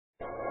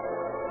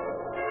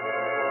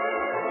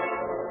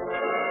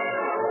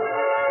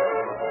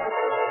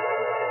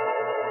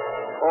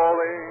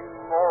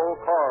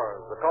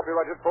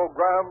copyrighted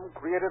program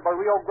created by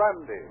Rio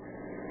Grande.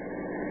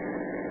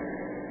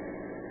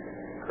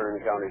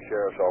 Kern County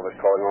Sheriff's Office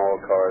calling all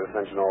cars.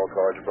 Attention all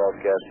cars.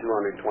 Broadcast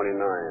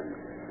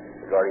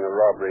 229 regarding a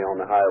robbery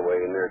on the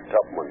highway near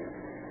Tupman.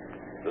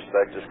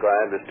 Suspect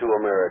described as two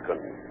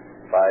American,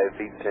 5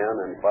 feet 10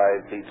 and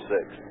 5 feet 6.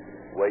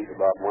 Weight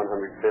about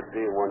 150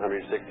 and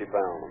 160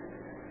 pounds.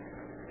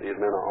 These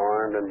men are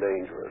armed and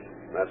dangerous.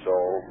 That's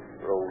all.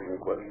 Rolls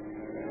and quits.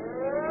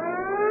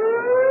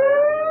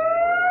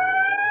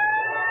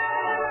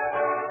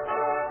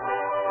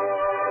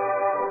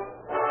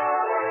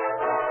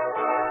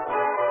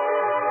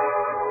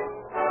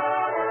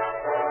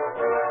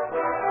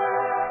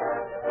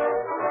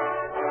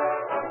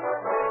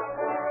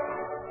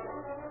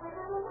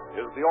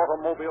 Is the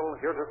automobile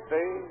here to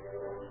stay,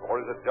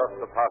 or is it just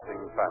a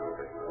passing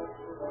fancy?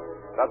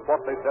 That's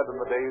what they said in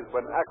the days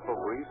when axle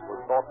grease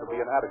was thought to be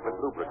an adequate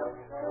lubricant.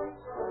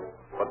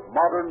 But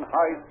modern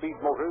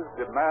high-speed motors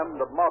demand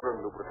a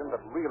modern lubricant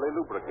that really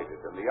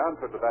lubricated, and the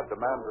answer to that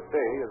demand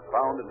today is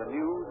found in the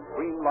new,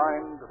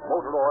 streamlined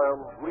motor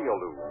oil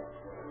Reolube.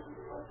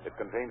 It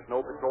contains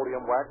no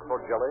petroleum wax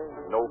or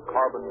jelly, no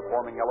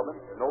carbon-forming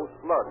elements, no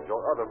sludge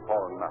or other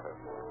foreign matter.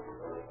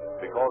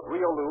 Because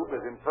Reolube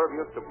is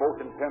impervious to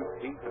both intense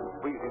heat and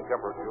freezing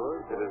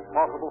temperatures, it is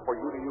possible for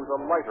you to use a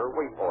lighter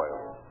weight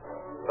oil,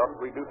 thus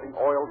reducing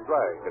oil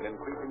drag and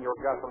increasing your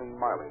gasoline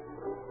mileage.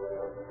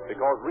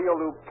 Because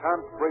Reolube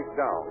can't break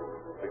down,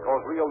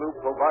 because Reolube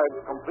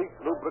provides complete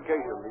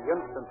lubrication the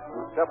instant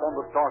you step on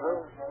the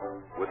starter,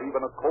 with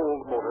even a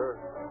cold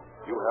motor,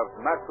 you have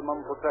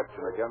maximum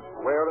protection against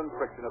wear and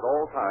friction at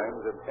all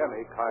times in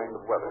any kind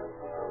of weather.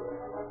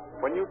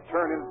 When you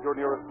turn into your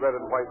nearest red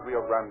and white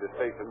Rio Grande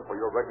station for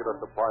your regular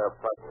supply of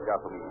pressed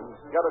gasoline,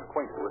 get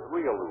acquainted with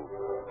Reolube,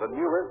 the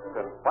newest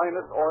and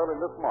finest oil in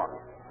this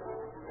market.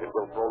 It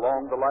will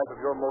prolong the life of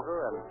your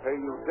motor and pay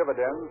you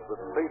dividends with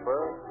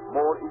safer,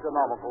 more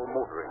economical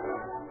motoring.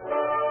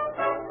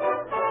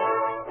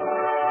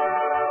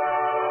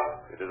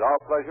 It is our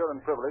pleasure and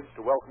privilege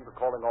to welcome to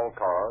Calling All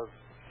Cars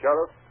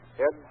Sheriff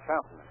Ed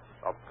Champness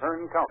of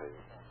Kern County.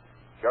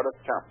 Sheriff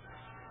Champness.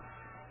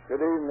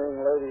 Good evening,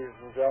 ladies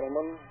and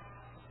gentlemen.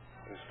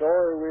 The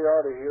story we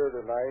are to hear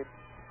tonight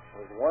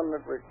was one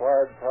that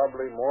required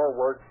probably more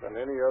work than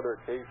any other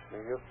case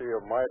in the history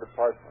of my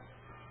department.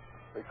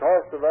 The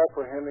cost of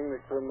apprehending the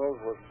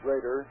criminals was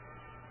greater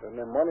than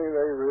the money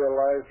they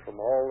realized from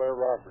all their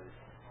robberies,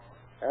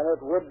 and it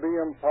would be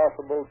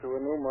impossible to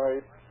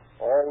enumerate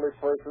all the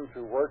persons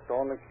who worked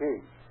on the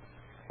case,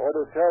 or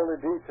to tell the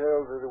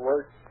details of the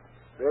work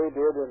they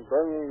did in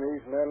bringing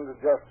these men to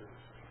justice.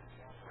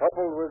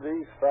 Coupled with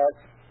these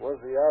facts was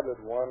the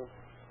added one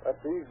that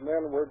these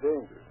men were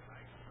dangerous,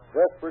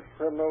 desperate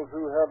criminals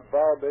who had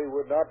vowed they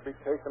would not be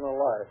taken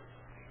alive.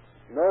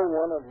 No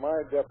one of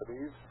my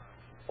deputies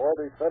or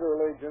the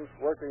federal agents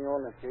working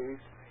on the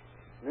case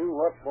knew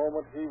what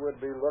moment he would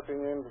be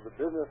looking into the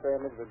business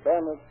end of the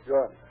bandit's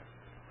gun.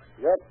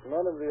 Yet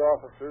none of the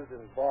officers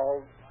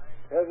involved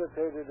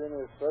hesitated in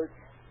his search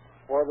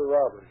for the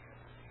robbers.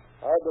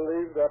 I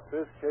believe that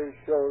this case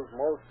shows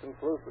most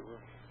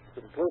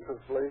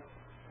conclusively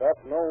that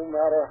no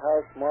matter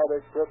how smart a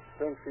crook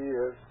thinks he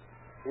is,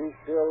 he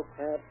still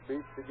can't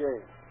beat the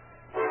game.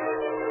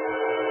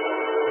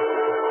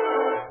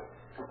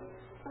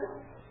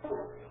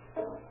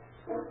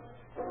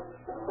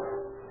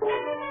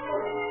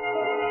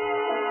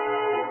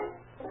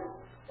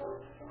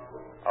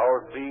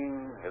 Our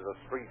scene is a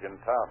street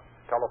in Taft,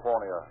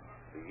 California.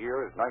 The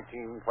year is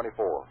 1924.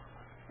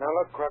 Now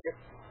look, Crockett,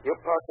 you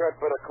park right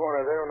by the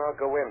corner there and I'll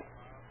go in.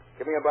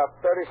 Give me about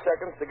 30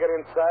 seconds to get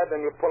inside,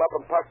 then you pull up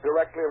and park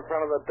directly in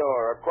front of the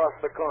door, across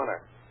the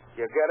corner.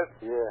 You get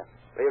it? Yeah.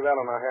 Leave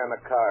Eleanor here in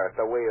the car at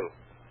the wheel.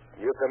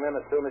 You come in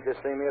as soon as you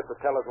see me at the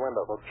teller's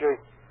window. Okay.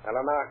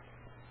 Eleanor,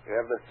 you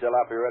have this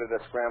jalopy ready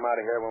to scram out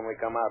of here when we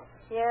come out.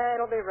 Yeah,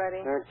 it'll be ready.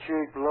 They're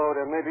cheap, low.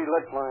 There may be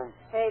lead line.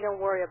 Hey, don't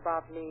worry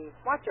about me.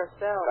 Watch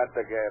yourself. Cut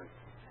the gab.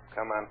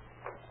 Come on.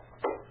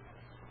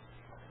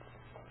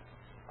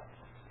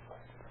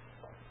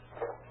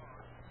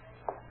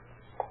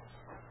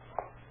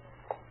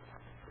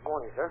 Good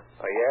morning, sir.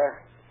 Oh, yeah?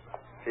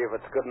 See if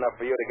it's good enough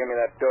for you to give me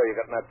that door you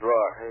got in that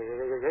drawer.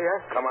 Yeah?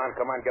 Come on,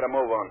 get a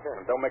move on.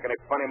 And don't make any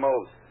funny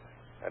moves.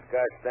 That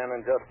guy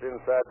standing just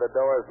inside the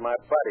door is my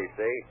buddy,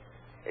 see?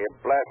 He'll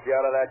blast you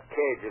out of that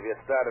cage if you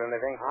started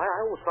anything. I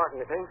won't start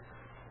anything.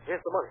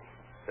 Here's the money.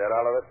 Is that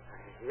all of it?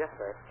 Yes,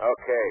 sir.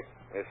 Okay.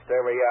 You stay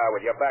where you are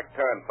with your back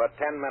turned for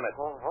 10 minutes.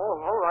 Oh,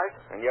 all right.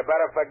 And you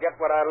better forget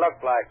what I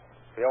look like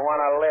if you want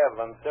to live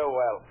and do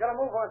well. Gotta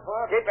move on,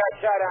 Bob. Keep that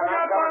shot on. Look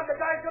out, Bob.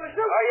 The guy's gonna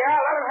shoot. Oh, yeah?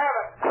 Let him have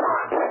it. Come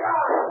on.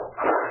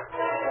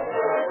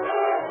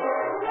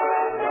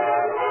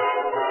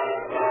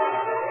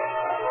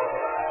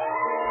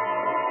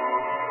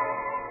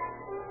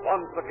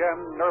 Once again,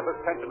 nervous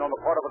tension on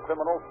the part of a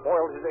criminal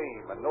spoiled his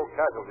aim, and no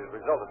casualties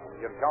resulted from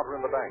the encounter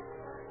in the bank.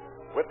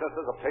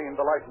 Witnesses obtained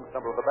the license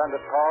number of the bandit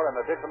car,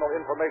 and additional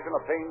information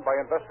obtained by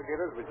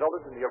investigators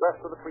resulted in the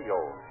arrest of the trio.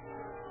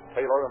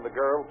 Taylor and the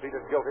girl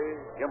pleaded guilty,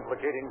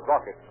 implicating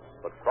Crockett.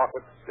 But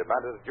Crockett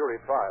demanded a jury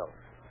trial.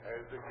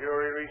 Has the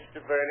jury reached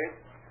a verdict?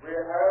 We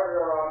have,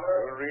 Your Honor.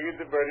 We'll read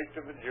the verdict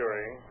to the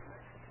jury.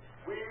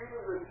 We,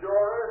 the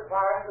jury,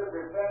 find the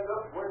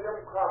defendant, William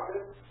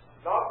Crockett,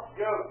 not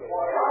guilty.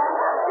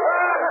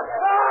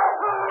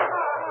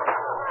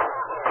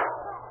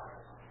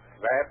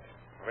 That,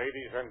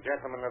 ladies and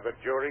gentlemen of the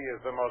jury, is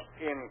the most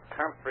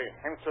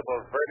incomprehensible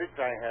verdict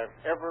I have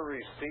ever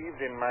received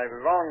in my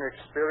long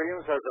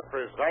experience as a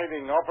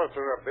presiding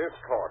officer of this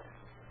court.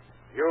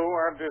 You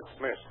are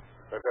dismissed.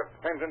 The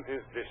defendant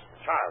is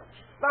discharged.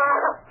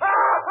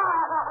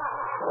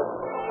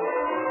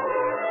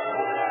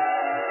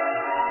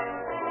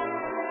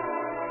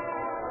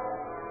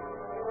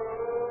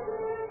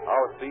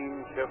 Our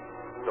scene shifts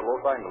to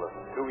Los Angeles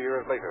 2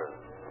 years later.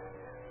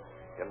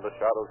 In the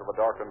shadows of a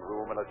darkened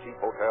room in a cheap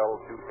hotel,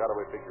 two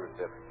shadowy figures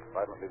sit,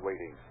 silently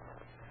waiting.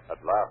 At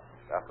last,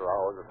 after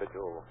hours of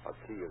vigil, a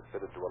key is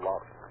fitted to a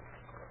lock,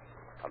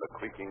 and a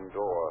creaking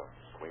door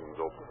swings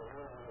open.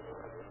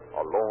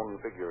 A lone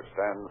figure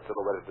stands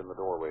silhouetted in the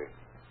doorway.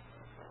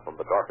 From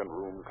the darkened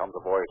room comes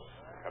a voice.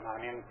 Come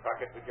on in,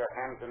 Crockett, with your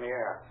hands in the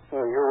air.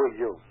 Oh, who are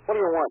you? What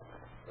do you want?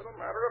 Little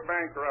matter of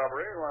bank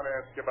robbery I want to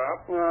ask you about.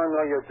 Oh,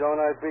 no, you don't.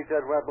 I beat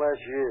that rap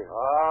last year.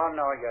 Oh,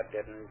 no, you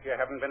didn't. You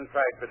haven't been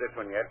tried for this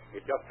one yet.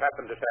 It just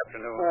happened this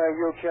afternoon.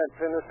 You can't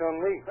pin this on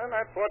me. Then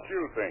that's what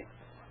you think.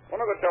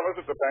 One of the tellers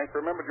at the bank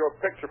remembered your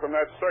picture from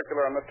that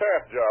circular on the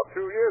Taft job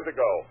 2 years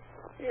ago.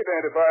 He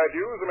identified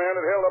you as the man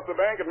that held up the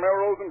bank at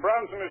Melrose and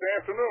Bronson this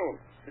afternoon.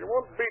 You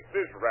won't beat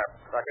this rap,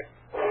 Crockett.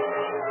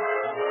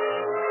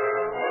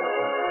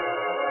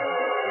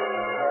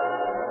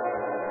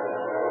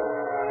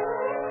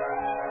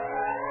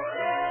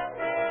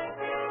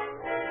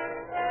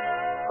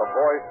 The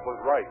voice was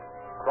right.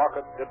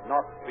 Crockett did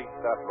not beat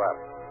that rap.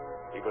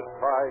 He was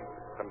tried,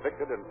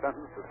 convicted, and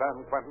sentenced to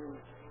San Quentin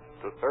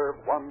to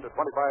serve 1 to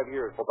 25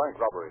 years for bank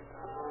robbery.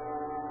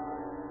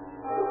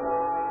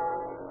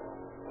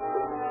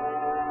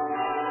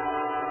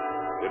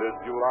 It is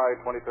July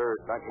 23rd,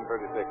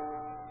 1936.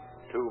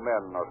 Two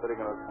men are sitting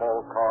in a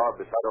small car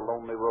beside a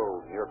lonely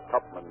road near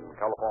Tupman,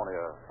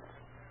 California.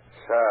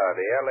 So,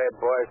 the L.A.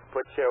 boys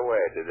put you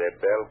away, did they,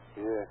 Bill?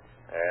 Yeah.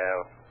 Well,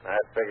 I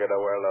figured the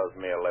world owes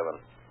me a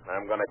living.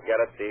 I'm going to get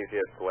it the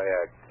easiest way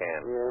I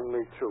can. Yeah,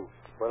 me too.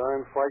 But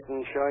I'm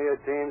fighting Shia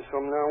Dames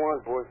from now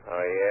on, boy.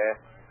 Oh, yeah?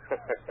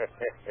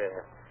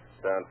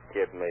 Don't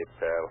kid me,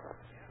 pal.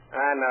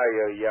 I know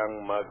you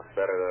young mugs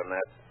better than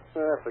that.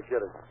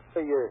 Forget it.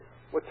 Hey,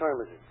 what time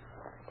is it?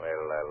 Well,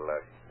 I'll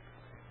look.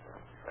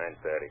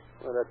 9:30.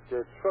 Well, that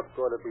truck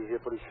ought to be here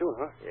pretty soon,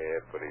 huh?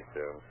 Yeah, pretty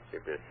soon.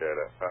 Keep your shirt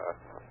up.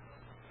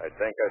 I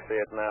think I see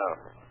it now.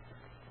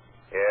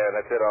 Yeah,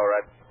 that's it, all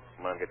right.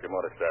 Come on, get your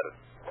motor started.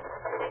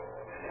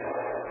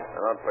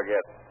 And don't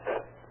forget,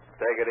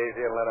 take it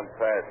easy and let him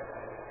pass.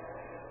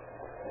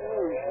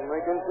 Oh, he's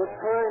making good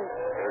time.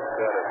 You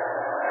said it.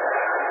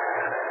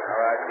 All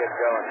right, get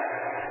going.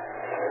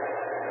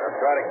 I'll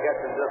try to catch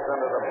him just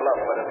under the bluff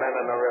by the bend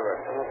in the river.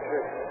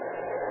 Okay.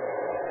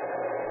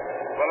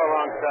 Pull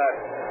alongside.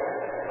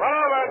 Pull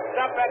over and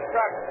stop that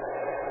truck.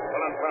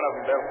 Pull in front of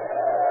him, Bill.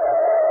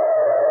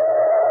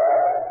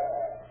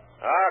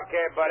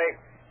 Okay, buddy.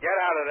 Get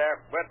out of there.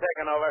 We're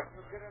taking over. You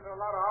get into a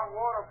lot of hot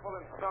water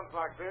pulling stunts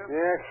like this.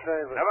 Yeah,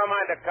 save it. Never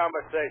mind the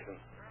conversation.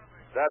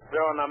 Start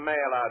throwing the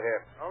mail out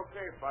here.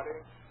 Okay, buddy.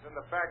 It's in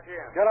the back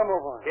end. Gotta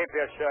move on. Keep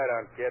your shirt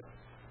on, kid.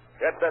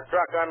 Get the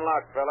truck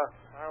unlocked, fella.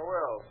 I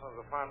will, as soon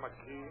as I find my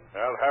key.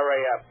 Well,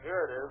 hurry up.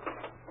 Here it is.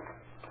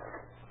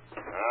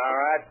 All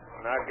right.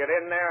 Now get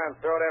in there and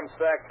throw them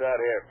sacks out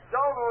here.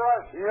 Don't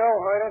rush. Yo,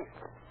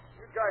 Hayden.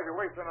 You guys are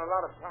wasting a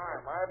lot of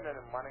time. I haven't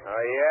any money.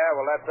 Oh, yeah?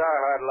 Well, that's our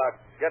hard luck.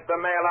 Get the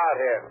mail out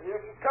here.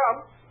 Here she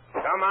comes.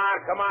 Come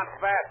on,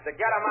 faster.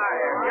 Get them out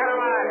here. Get them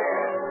out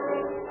here.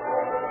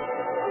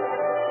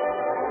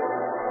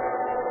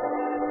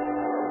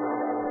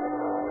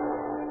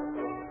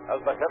 As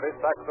the heavy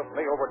sacks of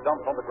mail were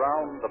dumped on the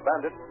ground, the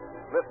bandits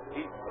slipped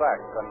each sack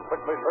and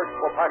quickly searched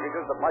for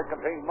packages that might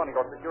contain money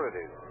or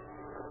securities.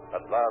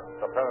 At last,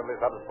 apparently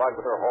satisfied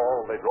with their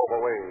haul, they drove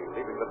away,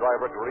 leaving the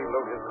driver to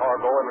reload his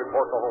cargo and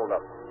report the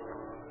holdup.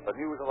 The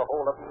news of the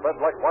holdup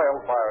spread like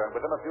wildfire, and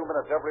within a few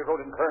minutes, every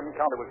road in Kern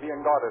County was being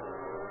guarded.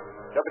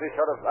 Deputy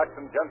Sheriffs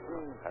Axon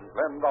Jensen and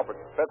Glenn Roberts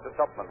sped to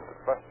Tupman to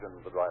question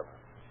the driver.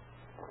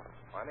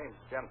 My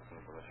name's Jensen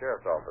from the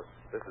Sheriff's Office.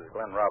 This is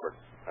Glenn Roberts.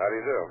 How do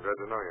you do? Good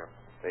to know you.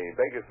 The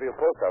Bakersfield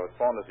Post Office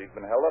phoned us he's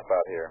been held up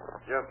out here.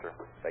 Yes, sir.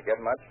 They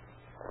get much?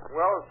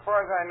 Well, as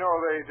far as I know,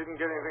 they didn't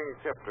get anything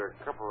except a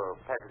couple of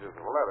packages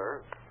of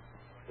letters.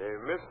 They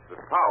missed the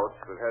pouch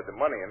that had the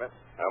money in it.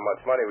 How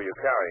much money were you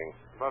carrying?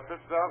 About $50,000.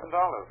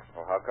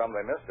 Well, how come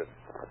they missed it?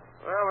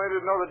 Well, they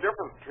didn't know the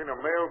difference between a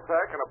mail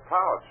sack and a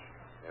pouch.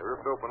 They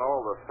ripped open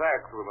all the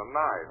sacks with a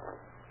knife.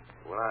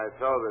 When I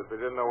told that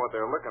they didn't know what they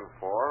were looking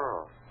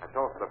for, I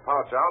tossed the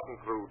pouch out and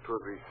threw 2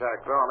 or 3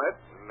 sacks on it,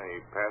 and they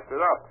passed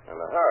it up. In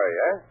a hurry,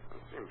 eh?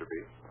 It seemed to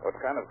be. What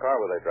kind of car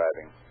were they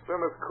driving?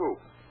 Plymouth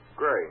Coupe.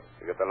 Gray.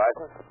 You get the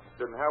license?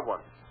 Didn't have one.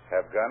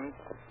 Have guns?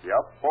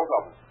 Yep, both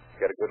of them.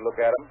 Get a good look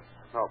at them?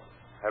 No.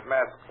 Had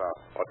masks on.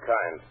 What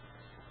kind?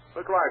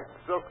 Looked like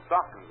silk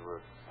stockings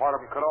with part of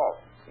them cut off.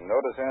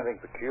 Notice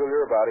anything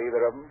peculiar about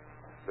either of them?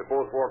 They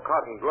both wore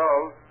cotton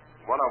gloves.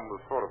 One of them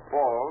was sort of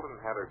bald and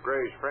had a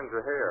grayish fringe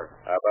of hair.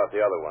 How about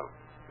the other one?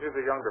 He's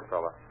a younger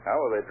fella. How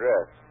were they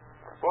dressed?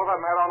 Both of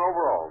them had on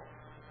overalls.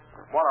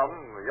 One of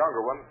them, the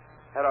younger one,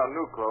 had on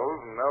new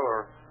clothes, and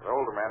the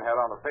older man, had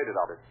on a faded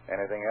outfit.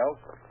 Anything else?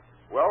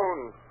 Well,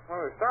 when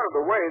they started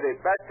away, they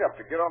backed up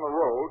to get on the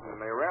road, and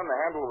they ran the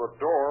handle of the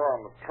door on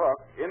the truck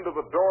into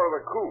the door of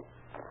the coupe.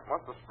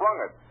 Must have sprung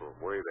it the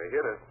way they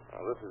hit it.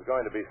 Now, this is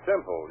going to be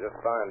simple. Just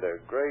find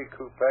a gray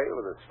coupe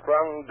with a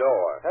sprung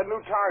door. Had new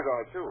tires on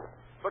it, too.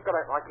 Look at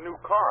it like a new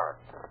car.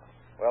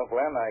 Well,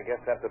 Glenn, I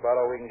guess that's about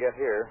all we can get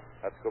here.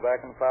 Let's go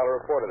back and file a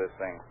report of this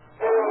thing.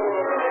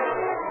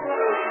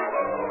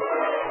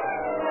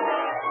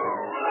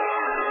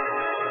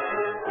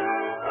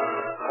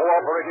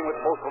 Cooperating with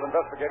postal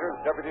investigators,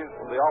 deputies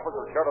from the office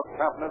of Sheriff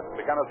Champness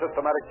began a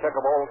systematic check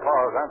of all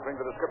cars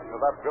answering the description of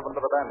that driven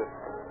by the bandits.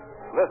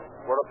 Lists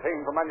were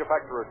obtained from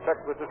manufacturers,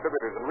 checked with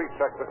distributors, and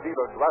rechecked with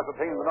dealers to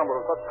ascertain the number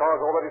of such cars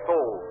already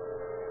sold.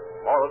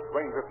 Forest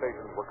ranger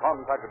stations were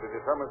contacted to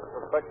determine if the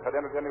suspects had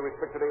entered any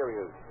restricted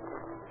areas.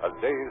 As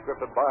days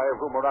drifted by,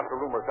 rumor after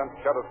rumor sent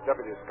sheriff's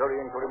deputies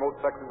scurrying to remote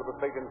sections of the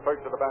state in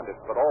search of the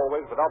bandits, but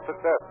always without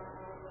success.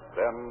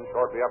 Then,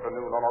 shortly after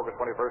noon on August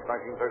 21st,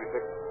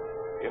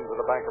 1936, into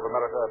the Bank of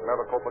America at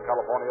Maricopa,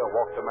 California,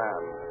 walked a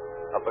man.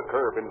 At the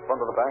curb in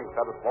front of the bank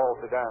sat a small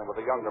sedan with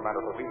a younger man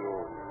at the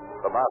wheel.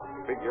 The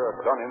masked figure,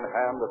 gun in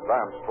hand,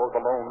 advanced toward the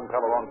lone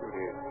teller on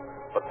duty.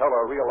 The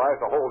teller realized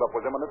a holdup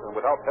was imminent and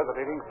without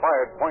hesitating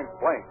fired point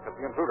blank at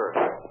the intruder.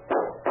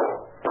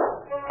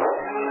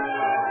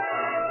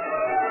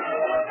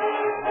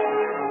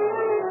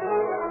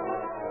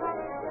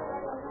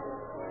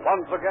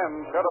 Once again,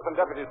 sheriff and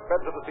deputies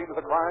sped to the scene of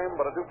the crime,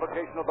 but a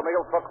duplication of the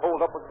mail truck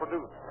holdup was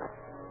produced.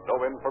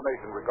 No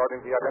information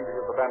regarding the identity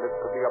of the bandits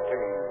could be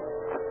obtained.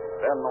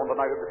 Then, on the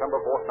night of December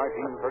 4th,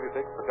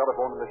 1936, the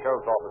telephone in the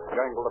sheriff's office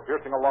jangled a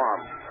piercing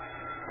alarm.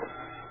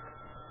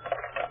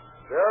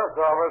 Sheriff's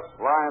office.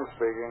 Lyon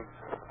speaking.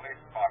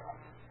 Police department.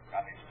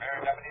 Got any spare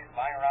deputies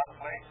lying around the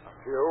place?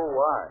 You?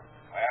 Why?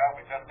 Well,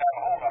 we just had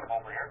a holdup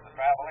over here to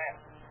travel in.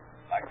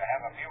 Like to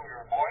have a few of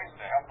your boys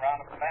to help round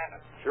up the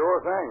bandits. Sure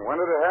thing.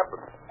 When did it happen?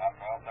 About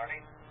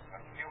 12:30,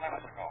 just a few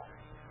minutes ago.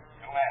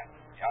 Two men,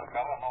 young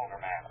fellow and older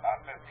man,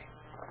 about 50.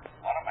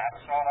 One of them had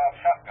a sawed-off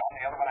shotgun,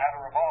 the other one had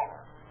a revolver.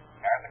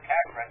 Carried the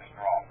cash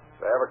register off.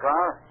 They have a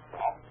car?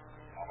 No,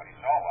 nobody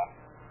saw one.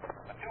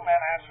 The two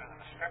men answered the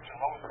description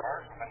of those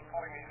birds who've been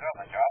pulling these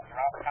other jobs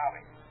around the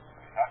county.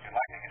 We thought you'd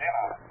like to get in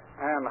on it.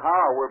 And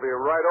how? We'll be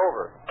right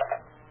over.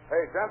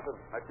 Hey, Jensen,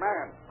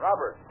 McMahon,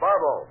 Robert,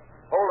 Barbo,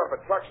 hold up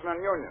at Truxton and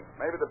Union.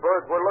 Maybe the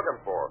birds we're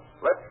looking for.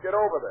 Let's get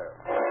over there.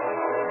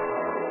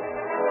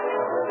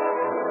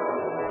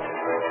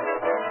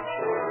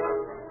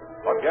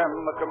 Again,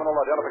 the Criminal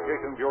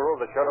Identification Bureau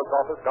of the Sheriff's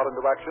Office got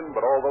into action,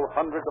 but although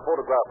hundreds of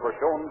photographs were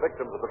shown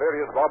victims of the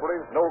various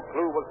robberies, no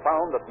clue was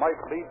found that might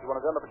lead to an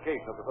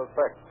identification of the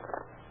suspects.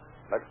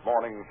 Next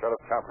morning, Sheriff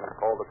Champness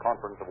called a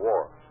conference of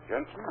war.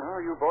 Jensen, how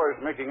are you boys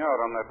making out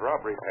on that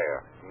robbery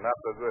pair? Not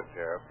so good,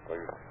 Sheriff. We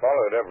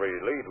followed every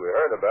lead we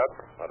heard about.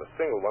 Not a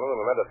single one of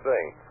them meant a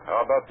thing. How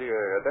about the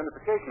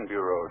Identification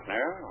Bureau,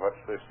 Snare?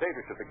 What's the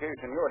status of the case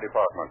in your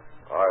department?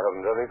 I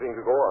haven't anything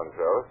to go on,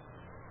 Sheriff.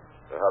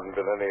 There haven't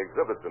been any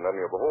exhibits in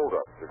any of the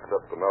holdups,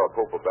 except the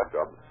Maricopa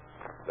backup.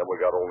 Then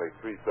we got only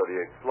 338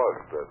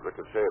 slugs that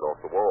ricocheted off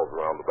the walls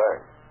around the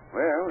bank.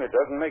 Well, it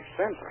doesn't make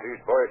sense if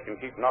these boys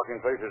can keep knocking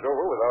places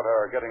over without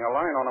our getting a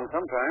line on them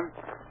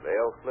sometime.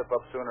 They'll slip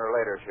up sooner or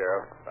later,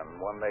 Sheriff.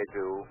 And when they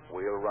do,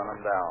 we'll run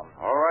them down.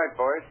 All right,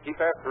 boys. Keep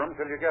after them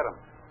till you get them.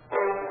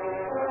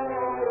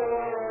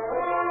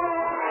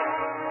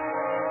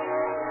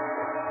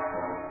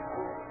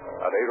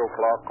 At 8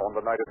 o'clock on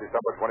the night of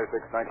December 26,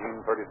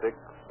 1936,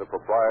 the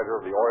proprietor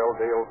of the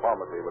Oildale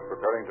Pharmacy was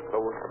preparing to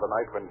close for the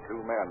night when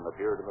two men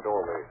appeared in the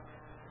doorway.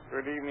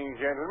 Good evening,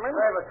 gentlemen.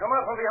 Driver, come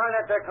out from behind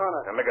that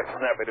corner. And make it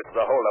snappy. This is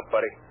a hold-up,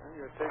 buddy.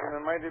 You're taking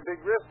a mighty big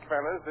risk,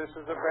 fellas. This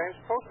is a branch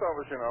post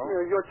office, you know.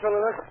 You're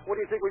telling us? What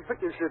do you think we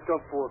picked this shit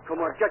up for?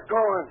 Come on, get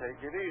going.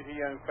 Take it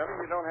easy, young fella.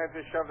 You don't have to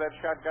shove that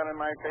shotgun in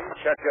my face.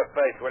 Shut your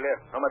face, will you?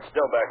 How much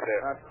still back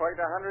there? Not quite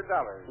 $100.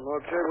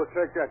 Okay, we'll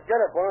take that. Get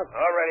it, boss.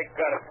 Already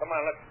got it. Come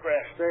on, let's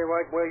scratch. Stay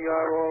right where you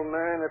are, old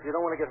man, if you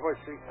don't want to get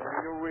horsey.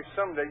 You wish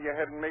someday you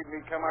hadn't made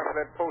me come out of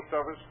that post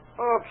office.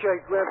 Okay,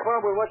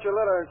 Grandpa, we'll watch your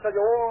letter and tell you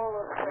all.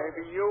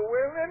 Maybe you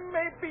will, and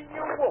maybe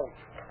you won't.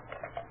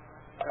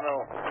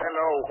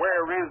 Hello,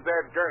 where is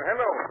that gun?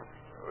 Hello.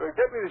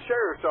 Get me the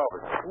sheriff's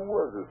office. Who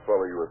was this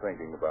fellow you were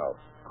thinking about?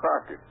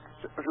 Crockett.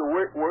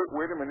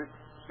 Wait a minute.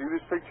 See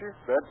this picture?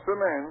 That's the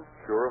man.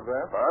 Sure of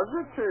that?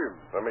 Positive.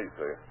 Let me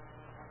see.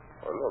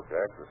 Oh, look,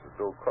 Ax, this is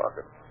Bill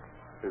Crockett.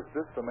 Is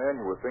this the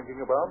man you were thinking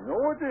about? No,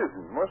 it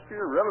isn't. Must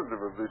be a relative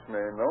of this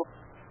man, though.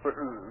 But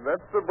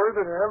that's the bird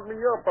that held me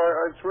up.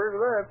 I swear to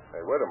that.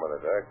 Hey, wait a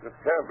minute, Ax. This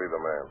can't be the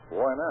man.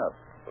 Why not?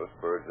 This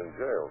bird's in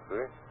jail,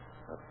 see?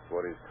 That's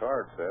what his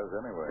card says,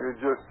 anyway.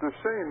 Just the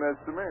same, that's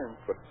the man.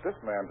 But this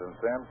man's in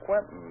San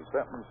Quentin,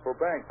 sentenced for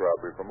bank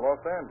robbery from Los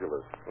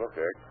Angeles.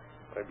 Okay.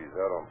 Maybe he's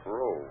out on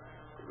parole.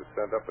 He was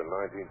sent up in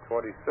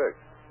 1926.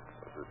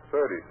 This is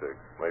 36.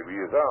 Maybe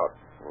he's out.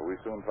 Well, we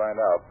soon find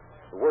out.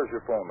 Where's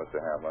your phone, Mr.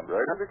 Hamlin?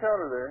 Right on the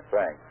counter there.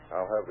 Thanks.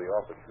 I'll have the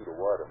office shoot a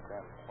wire to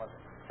San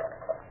Quentin.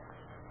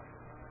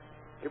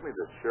 Give me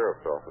the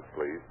sheriff's office,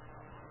 please.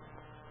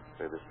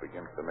 Say, this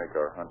begins to make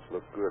our hunch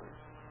look good.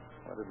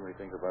 Why didn't we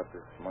think about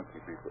this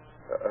monkey people?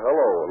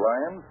 Hello,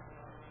 Lyons?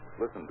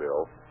 Listen,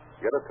 Bill.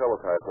 Get a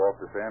teletype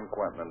off to San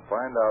Quentin and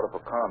find out if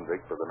a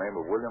convict by the name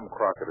of William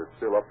Crockett is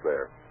still up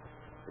there.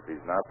 If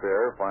he's not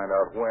there, find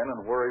out when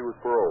and where he was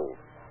paroled.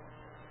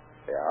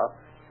 Yeah,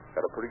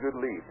 got a pretty good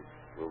lead.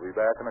 We'll be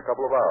back in a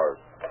couple of hours.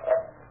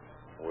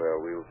 Well,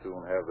 we'll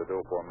soon have the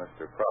dope on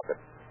Mr. Crockett.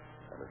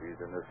 And if he's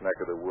in this neck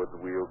of the woods,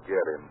 we'll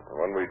get him.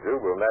 When we do,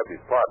 we'll nab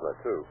his partner,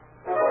 too.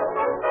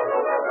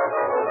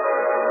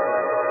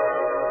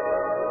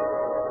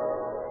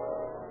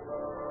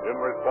 In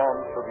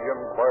response to the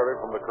inquiry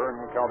from the Kern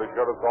County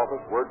Sheriff's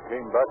Office, word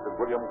came back that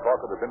William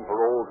Crockett had been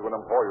paroled to an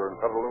employer in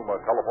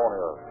Petaluma,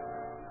 California.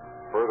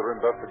 Further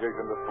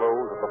investigation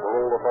disclosed that the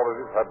parole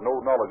authorities had no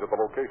knowledge of the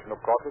location of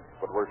Crockett,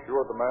 but were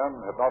sure the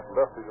man had not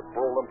left his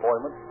parole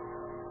employment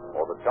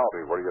or the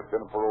county where he had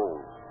been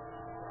paroled.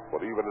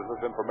 But even as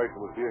this information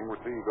was being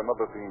received,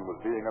 another scene was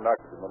being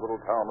enacted in the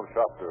little town of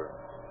Shafter.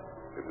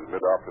 It is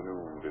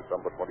mid-afternoon,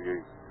 December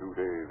 28th, 2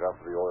 days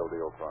after the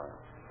Oildale crime.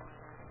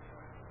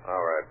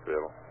 All right,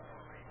 Bill.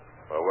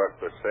 We'll work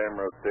the same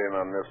routine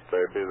on this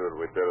baby that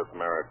we did at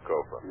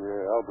Maricopa.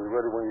 Yeah, I'll be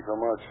ready when you come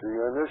out, see.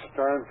 And this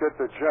time, get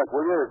the check,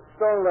 will you?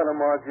 Don't let him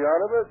argue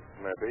out of it.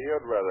 Maybe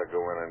you'd rather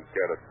go in and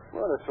get it.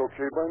 Well, that's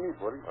okay by me,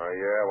 buddy. Oh,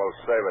 yeah? Well,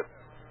 save it.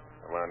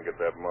 Come on,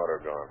 get that motor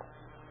going.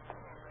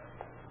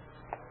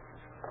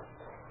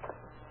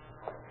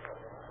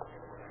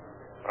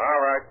 All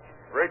right.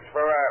 Reach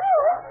for that.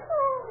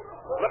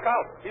 Look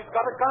out. He's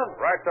got a gun.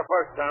 Right the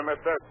first time,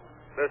 mister.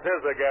 This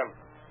is again.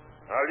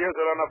 I'll use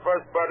it on the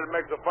first bird that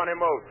makes a funny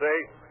move, see?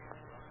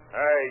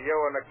 Hey, you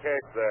in the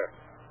case there.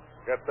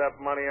 Get that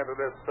money into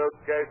this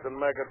suitcase and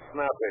make it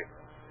snappy.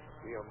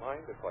 Do you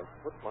mind if I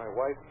put my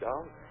wife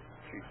down?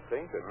 She's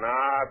fainted.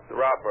 Nah,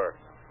 drop her.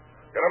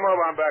 Get a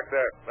move on back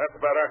there. That's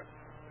better.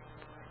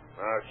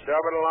 Now,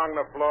 shove it along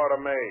the floor to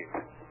me.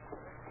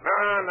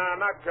 No,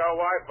 not your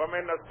wife. I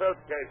mean the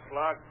suitcase,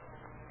 Slug.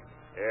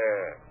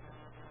 Yeah.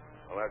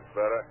 Well, that's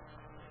better.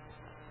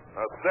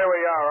 Now, stay where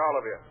you are, all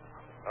of you.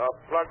 I'll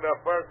plug the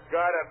first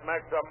guy that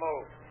makes a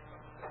move.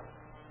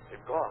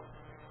 He's gone.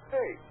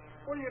 Hey,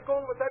 where are you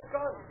going with that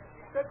gun?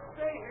 He said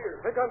stay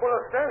here. Think I'm going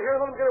to stand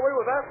here and let him get away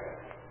with that?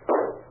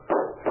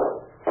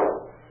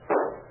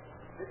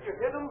 Did you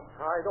hit him?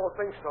 I don't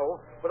think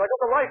so. But I got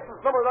the license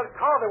number of that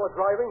car they were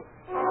driving.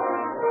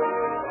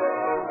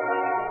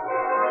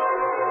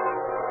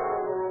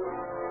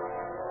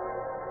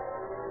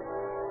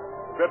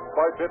 Bit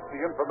by bit, the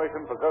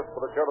information possessed by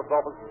the sheriff's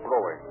office was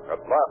growing. At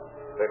last,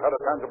 they had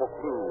a tangible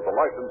clue, the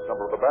license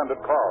number of the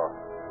bandit car.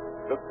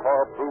 This car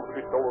proved to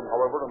be stolen,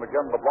 however, and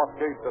again the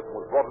blockade system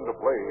was brought into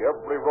play.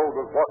 Every road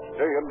was watched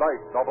day and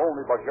night, not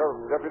only by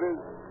sheriff's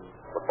deputies,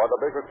 but by the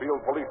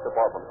Bakersfield Police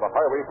Department, the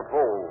Highway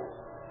Patrol.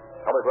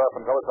 Telegraph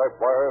and teletype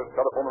wires,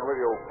 telephone and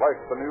radio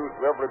flashed the news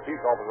to every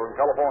peace officer in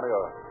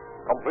California.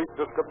 Complete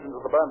descriptions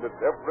of the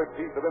bandits, every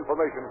piece of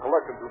information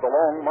collected through the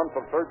long months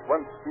of search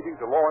went speeding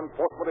to law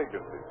enforcement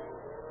agencies.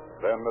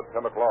 Then at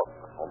 10 o'clock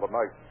on the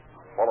night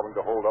following the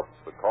hold-up,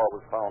 the car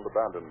was found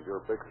abandoned near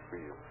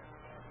Bakersfield.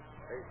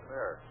 Hey,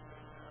 Snare,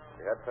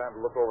 you had time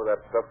to look over that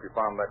stuff you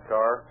found in that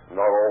car?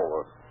 Not all of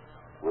it.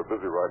 We're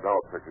busy right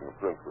now checking the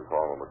prints we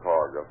found on the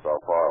car against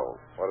our files.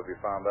 What have you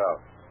found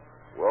out?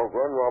 Well,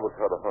 Glenn Roberts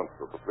had a hunch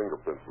that the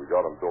fingerprints we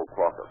got on Bill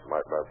Crockett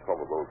might match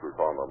some of those we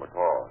found on the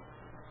car.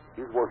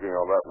 He's working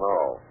on that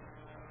now.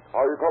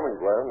 How are you coming,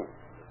 Glenn?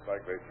 Looks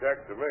like they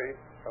checked to me.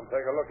 Come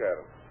take a look at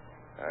him.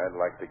 I'd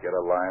like to get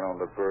a line on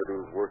the bird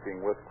who's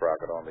working with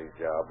Crockett on these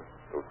jobs.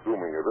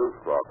 Assuming it is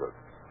Crockett.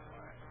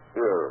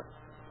 Here,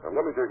 and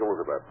let me take a look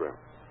at that print.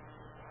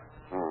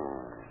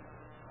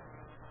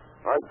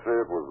 I'd say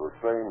it was the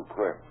same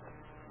print.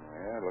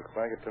 Yeah, looks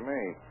like it to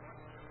me.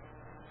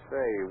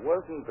 Say,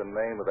 wasn't the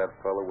name of that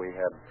fellow we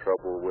had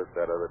trouble with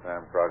that other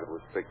time Crockett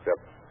was picked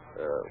up,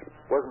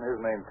 wasn't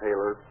his name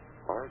Taylor?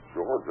 By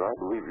George, I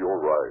believe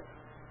you're right.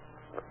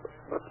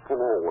 Let's pull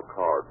all the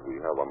cards we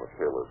have on the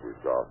Taylors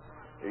we've got.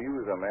 He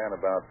was a man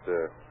about,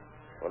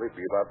 he'd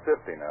be about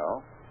 50 now.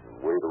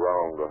 Weighed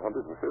around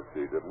 150,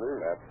 didn't he?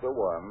 That's the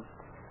one.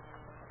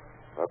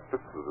 That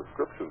fits the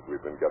descriptions we've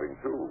been getting,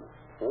 too.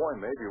 Boy,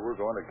 maybe we're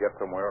going to get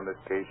somewhere on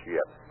this case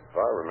yet. If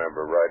I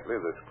remember rightly,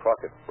 this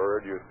Crockett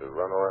bird used to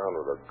run around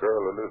with a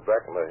girl who lives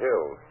back in the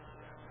hills.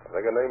 I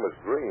think her name was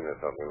Green or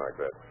something like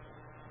that.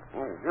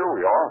 Here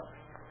we are.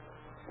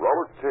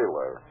 Robert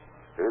Taylor,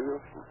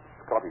 alias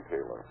Scotty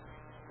Taylor.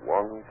 1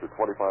 to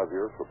 25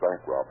 years for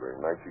bank robbery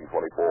in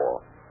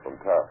 1924 from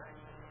Taft.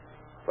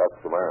 That's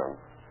the man.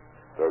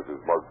 There's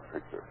his mug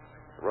picture.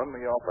 Run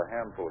me off a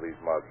handful of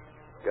these mugs.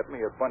 Get me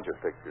a bunch of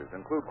pictures.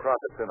 Include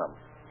Crockett's in them.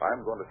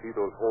 I'm going to see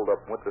those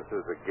hold-up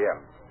witnesses again.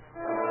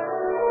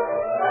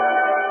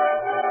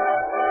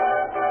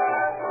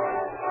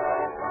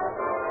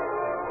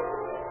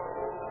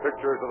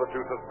 Pictures of the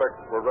two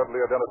suspects were readily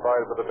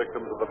identified by the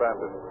victims of the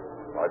bandits.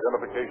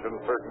 Identification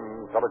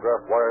certain,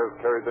 telegraph wires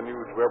carried the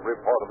news to every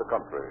part of the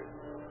country.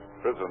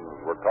 Prisons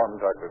were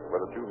contacted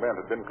where the two men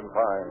had been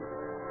confined.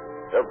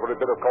 Every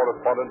bit of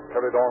correspondence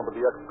carried on with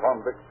the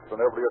ex-convicts, and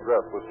every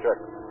address was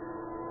checked.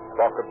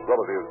 Crockett's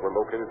relatives were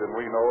located in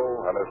Reno,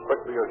 and as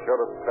quickly as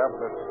Sheriff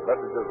Stanton's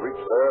messages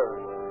reached there,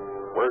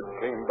 word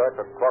came back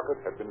that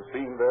Crockett had been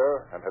seen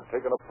there and had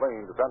taken a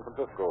plane to San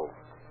Francisco.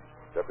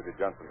 Deputy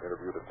Jensen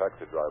interviewed a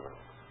taxi driver.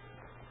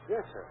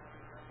 Yes, sir.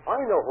 I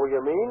know who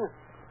you mean.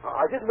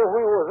 I didn't know who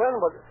he was then,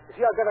 but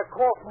see, I got a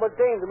call from a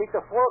dame to meet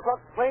the 4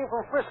 o'clock plane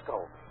from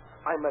Frisco.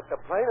 I met the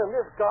plane, and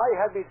this guy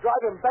had me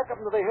driving back up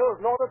into the hills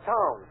north of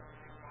town.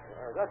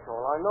 That's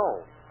all I know.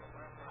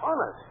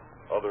 Honest.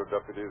 Other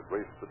deputies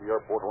raced to the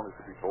airport only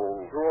to be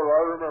told. Sure,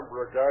 I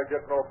remember a guy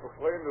getting off the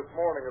plane this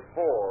morning at 4.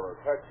 A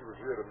taxi was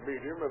here to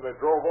meet him, and they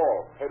drove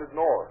off, headed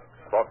north.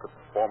 Crockett's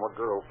former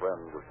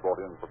girlfriend was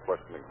brought in for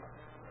questioning.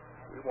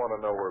 We want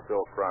to know where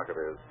Bill Crockett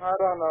is. I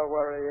don't know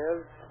where he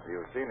is.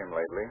 You've seen him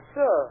lately?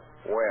 Sure.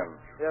 When?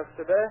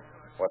 Yesterday,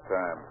 What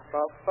time?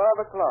 about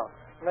 5 o'clock,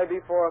 maybe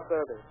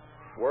 4:30.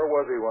 Where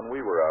was he when we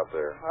were out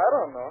there? I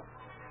don't know.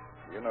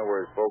 You know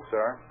where his folks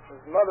are?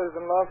 His mother's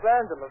in Los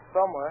Angeles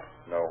somewhere.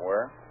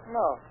 Nowhere.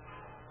 No.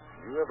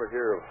 You ever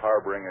hear of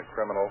harboring a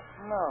criminal?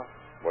 No.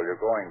 Well, you're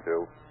going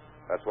to.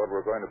 That's what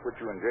we're going to put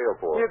you in jail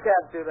for. You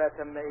can't do that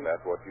to me.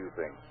 That's what you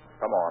think.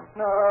 Come on.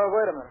 No,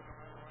 wait a minute.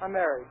 I'm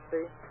married,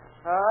 see?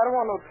 I don't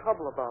want no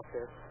trouble about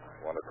this.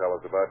 Want to tell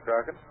us about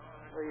Crockett?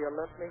 Will you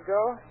let me go?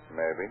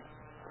 Maybe.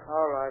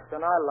 All right, then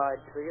I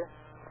lied to you.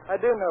 I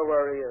do know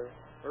where he is.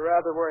 Or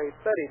rather, where he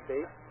said he'd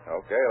be.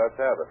 Okay, let's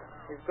have it.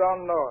 He's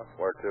gone north.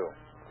 Where to?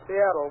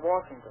 Seattle,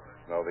 Washington.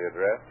 Know the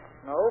address?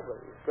 No, but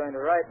he's going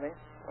to write me.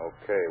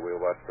 Okay, we'll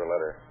watch the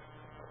letter.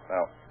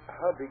 Now,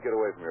 how'd he get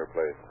away from your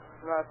place?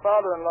 My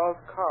father-in-law's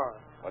car.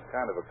 What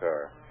kind of a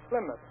car?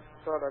 Plymouth,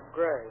 sort of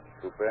gray.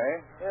 Coupe?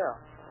 Yeah.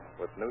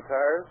 With new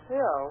tires?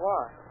 Yeah,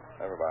 why?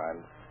 Never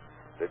mind.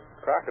 Did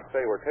Crockett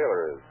say where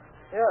Taylor is?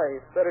 Yeah, he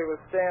said he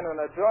was staying in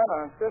a joint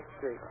on 5th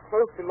Street,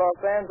 close to Los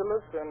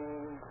Angeles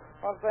and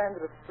Los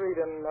Angeles Street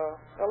in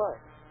L.A.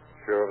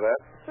 Sure of that?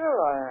 Sure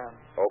I am.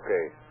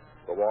 Okay.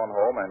 Go on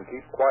home and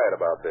keep quiet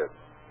about this.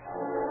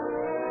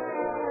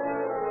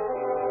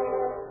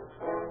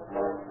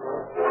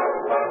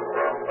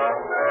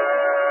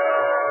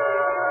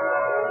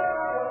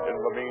 In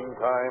the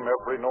meantime,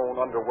 every known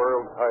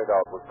underworld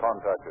hideout was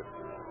contacted.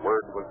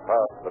 Word was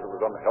passed that it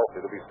was unhealthy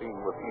to be seen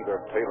with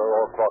either Taylor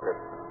or Crockett.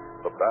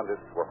 The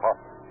bandits were hot.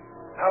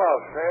 Hello,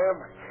 Sam.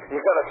 You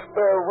got a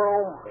spare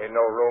room? Ain't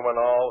no room at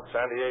all.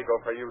 San Diego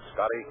for you,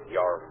 Scotty.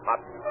 You're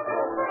hot.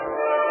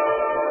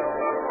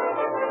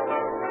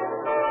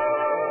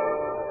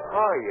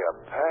 Hiya,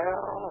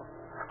 pal.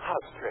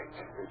 How's straight?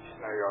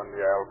 Stay on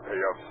the LP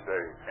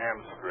upstate. Am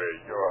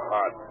straight. You're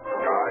hot.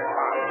 Guy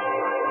hot.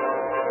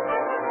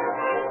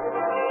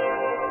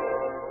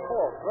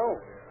 Oh, no.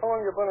 How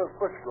long you been in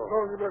Frisco?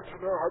 Long enough to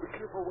know how to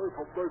keep away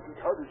from birds as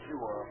hot as you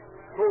are.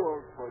 So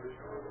long, buddy.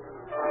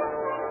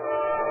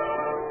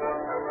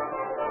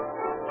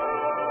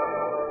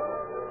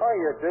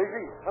 Hiya,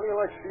 Daisy. How do you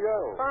like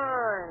Seattle?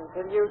 Fine,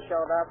 till you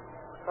showed up.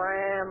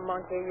 Cram,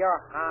 monkey,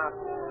 you're hot.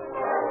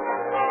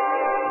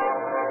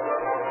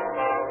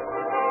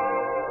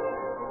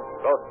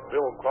 Thus,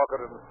 Bill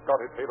Crockett and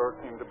Scotty Taylor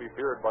seemed to be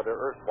feared by their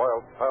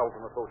erstwhile pals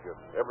and associates.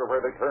 Everywhere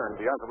they turned,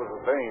 the answer was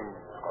the same.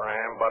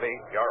 Cram, buddy.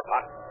 You're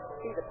hot.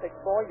 See the big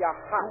boy, you're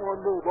hot. You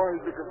want nobody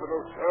looking for no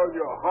cell.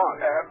 You're hot.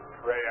 And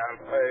pray,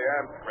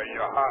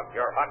 you're hot.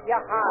 You're hot.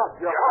 You're hot.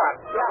 You're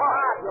hot. You're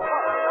hot. You're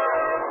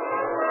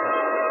hot.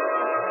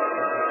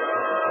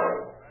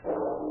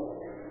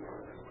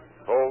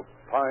 So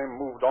time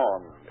moved on.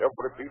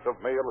 Every piece of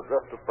mail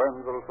addressed to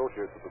friends or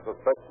associates of the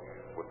suspects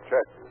was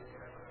checked.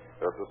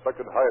 Their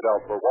suspected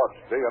hideouts were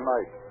watched day and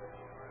night.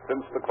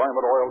 Since the crime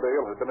at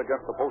Oildale had been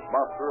against the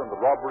postmaster and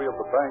the robbery of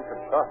the bank at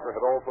Shasta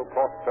had also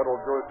crossed federal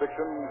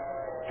jurisdiction,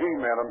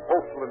 G-men and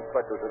postal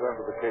inspectors had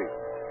entered the case.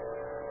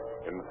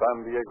 In San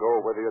Diego,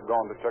 where they had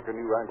gone to check a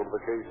new angle of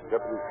the case,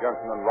 Deputies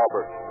Jensen and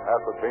Roberts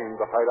ascertained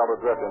the hideout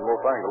address in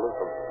Los Angeles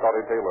of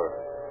Scotty Taylor.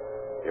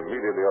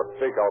 Immediately, a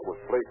stakeout was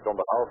placed on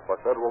the house by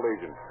federal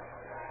agents.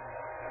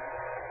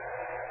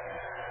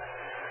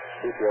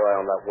 Keep your eye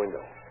on that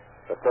window.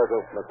 The third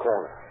room from the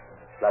corner.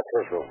 That's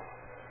his room.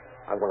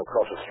 I'm going to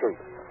cross the street.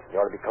 He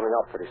ought to be coming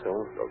out pretty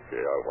soon.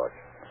 Okay, I'll watch.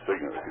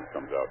 Signal if he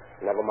comes out.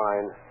 Never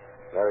mind.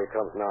 There he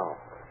comes now.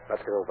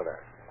 Let's get over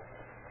there.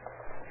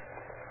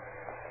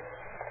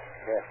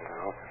 Careful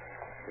now.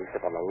 You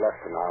step on the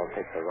left and I'll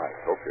take the right.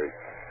 Okay.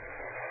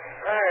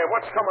 Hey,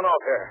 what's coming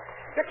off here?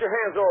 Get your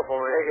hands off of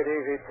me. Take it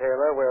easy,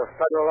 Taylor. We're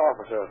federal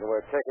officers and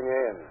we're taking you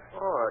in.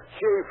 Oh,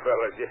 gee,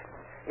 fellas.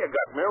 You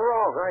got me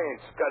wrong. I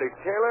ain't Scotty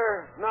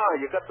Taylor. No,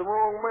 you got the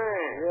wrong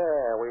man.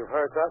 Yeah, we've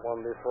heard that one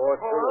before,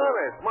 too. Oh,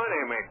 honest, my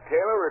name ain't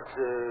Taylor.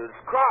 It's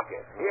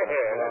Crockett. Yeah,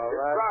 that's it,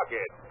 right.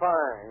 Crockett.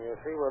 Fine. You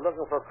see, we're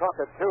looking for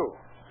Crockett, too.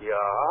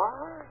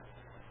 Yeah?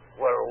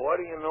 Well, what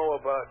do you know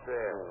about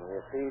that?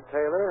 You see,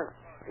 Taylor,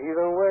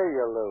 either way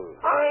you lose.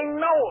 I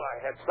know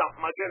I had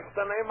something against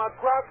the name of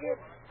Crockett.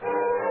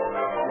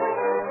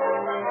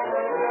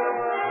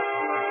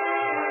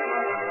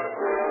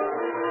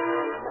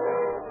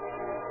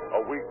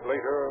 A week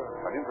later,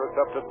 an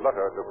intercepted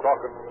letter to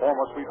Crockett's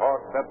former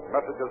sweetheart sent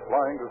messages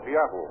flying to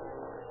Seattle.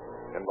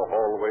 In the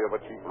hallway of a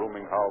cheap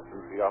rooming house in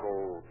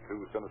Seattle,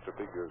 two sinister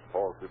figures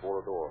paused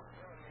before a door.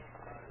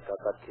 Got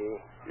that key?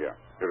 Yeah,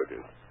 here it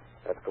is.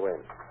 Let's go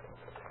in.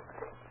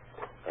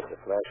 Got your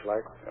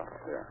flashlight?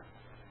 Yeah.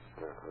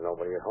 There's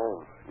nobody at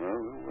home.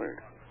 Well, wait.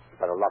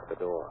 Better lock the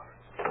door.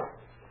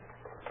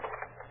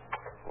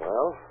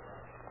 Well,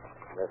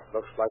 this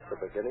looks like the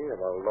beginning of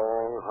a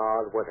long,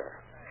 hard winter.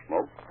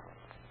 Smoke?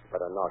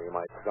 Better not, you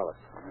might smell it.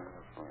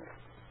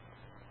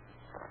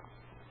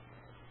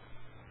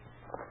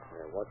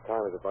 What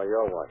time is it by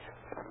your watch?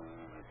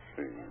 Let's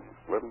see.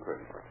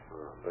 11:30.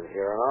 Been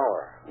here an hour.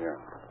 Yeah.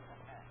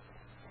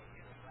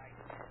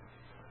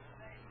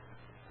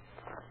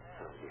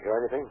 You hear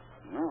anything?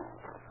 No.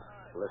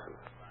 Listen.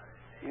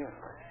 Yeah.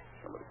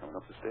 Somebody coming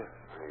up the stairs.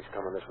 He's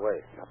coming this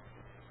way. Yep.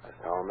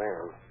 That's our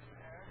man.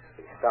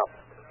 He stopped.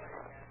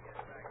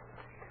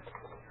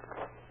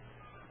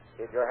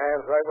 Keep your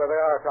hands right where they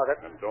are,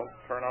 Crockett. And don't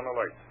turn on the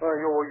light. What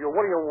do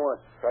you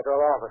want? Federal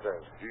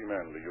officers.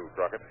 G-men to you,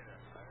 Crockett.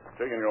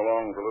 Taking you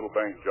along for a little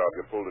bank job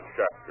you pulled at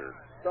Shafter,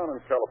 down in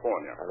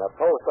California. And the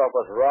post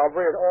office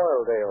robbery at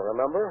Oildale,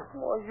 remember?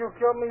 Well, you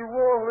got me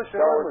wrong.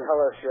 Listen, Don't tell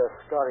us you're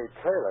Scotty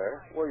Taylor.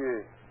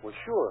 Well,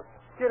 sure.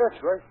 Yeah,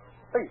 that's right.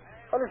 Hey,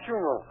 how did you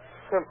know?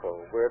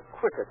 Simple. We're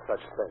quick at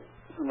such things.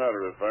 As a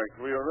matter of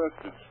fact, we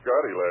arrested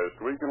Scotty last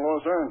week in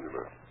Los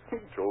Angeles. He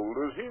told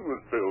us he was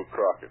Bill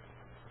Crockett.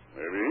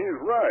 Maybe he's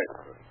right,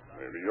 but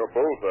maybe you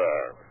both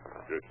are.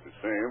 Just the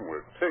same,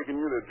 we're taking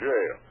you to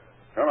jail.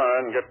 Come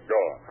on, get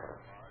going.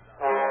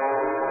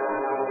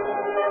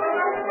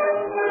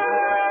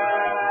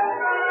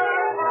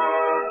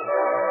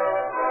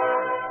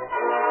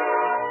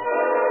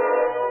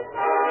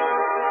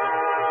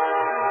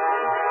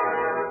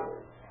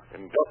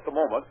 In just a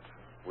moment,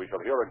 we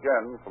shall hear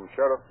again from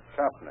Sheriff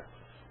Champness.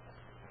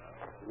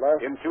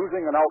 In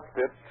choosing an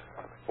outfit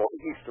for the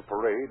Easter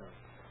parade,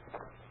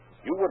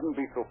 you wouldn't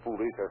be so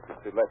foolish as to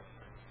select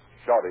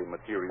shoddy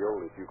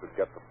material if you could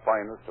get the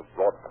finest of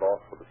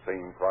broadcloth for the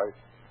same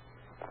price.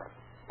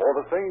 For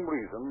the same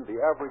reason, the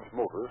average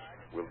motorist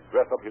will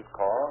dress up his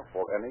car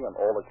for any and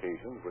all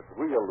occasions with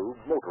Real Lube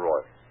motor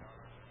oil.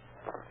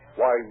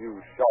 Why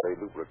use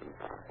shoddy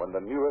lubricants when the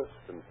newest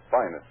and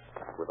finest,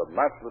 with a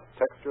matchless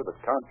texture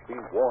that can't be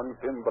worn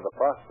thin by the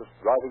fastest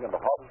driving in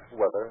the hottest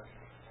weather,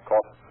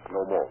 costs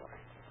no more?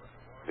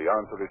 The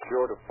answer is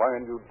sure to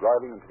find you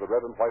driving into the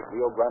red and white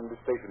Rio Grande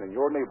station in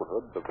your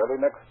neighborhood the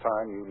very next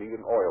time you need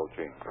an oil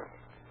change.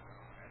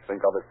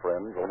 Think of it,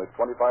 friends, only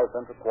 25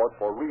 cents a quart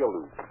for Real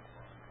Lube,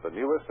 the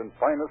newest and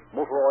finest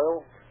motor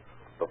oil,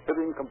 the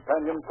fitting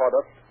companion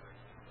product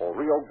for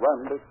Rio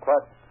Grande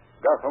cracked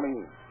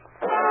gasoline.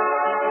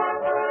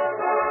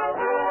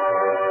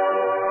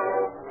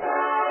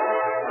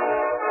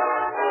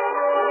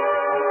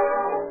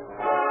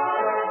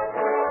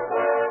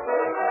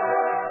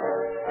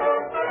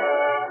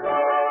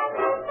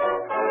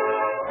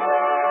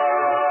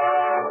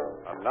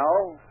 And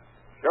now,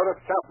 Sheriff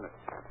Champness.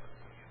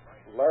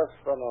 Less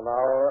than an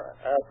hour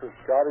after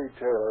Scotty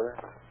Taylor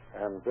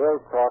and Bill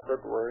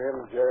Crockett were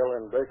in jail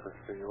in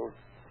Bakersfield,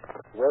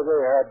 where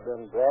they had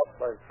been brought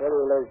by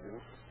federal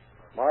agents,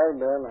 my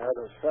men had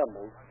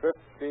assembled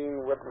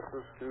 15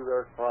 witnesses to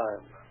their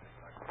crimes,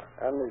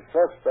 and the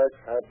suspects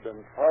had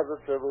been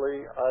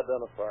positively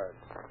identified.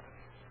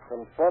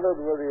 Confronted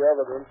with the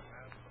evidence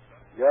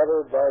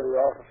gathered by the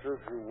officers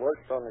who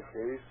worked on the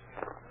case,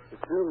 the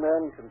two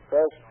men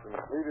confessed and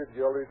pleaded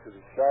guilty to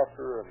the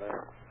shafter and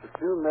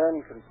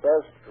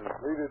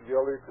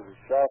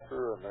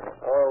their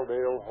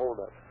Oildale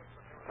holdup.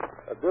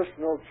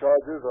 Additional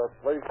charges are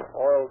placed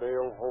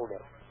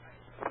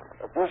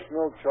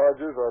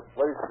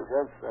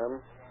against them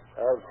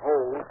as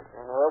whole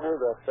in order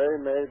that they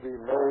may be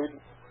made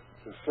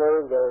to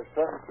serve their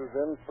sentences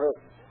in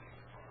prison.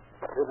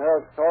 It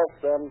has cost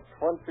them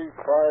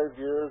 25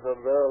 years of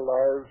their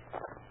lives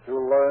to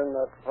learn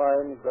that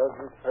crime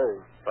doesn't pay.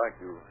 Thank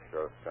you,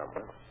 Sheriff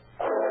Champness.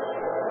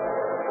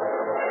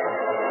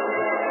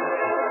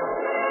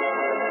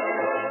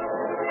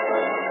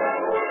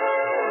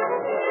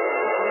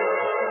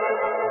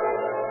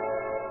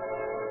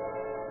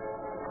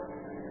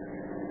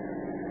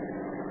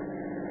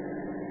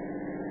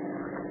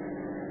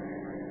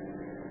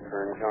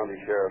 Kern County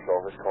Sheriff's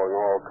Office calling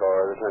all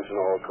cars, attention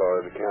all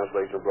cars, the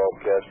cancellation of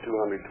broadcast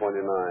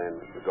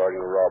 229 regarding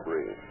a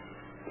robbery.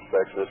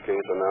 Suspects in this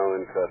case are now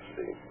in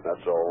custody.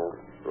 That's all.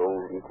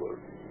 Rolls and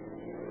closed.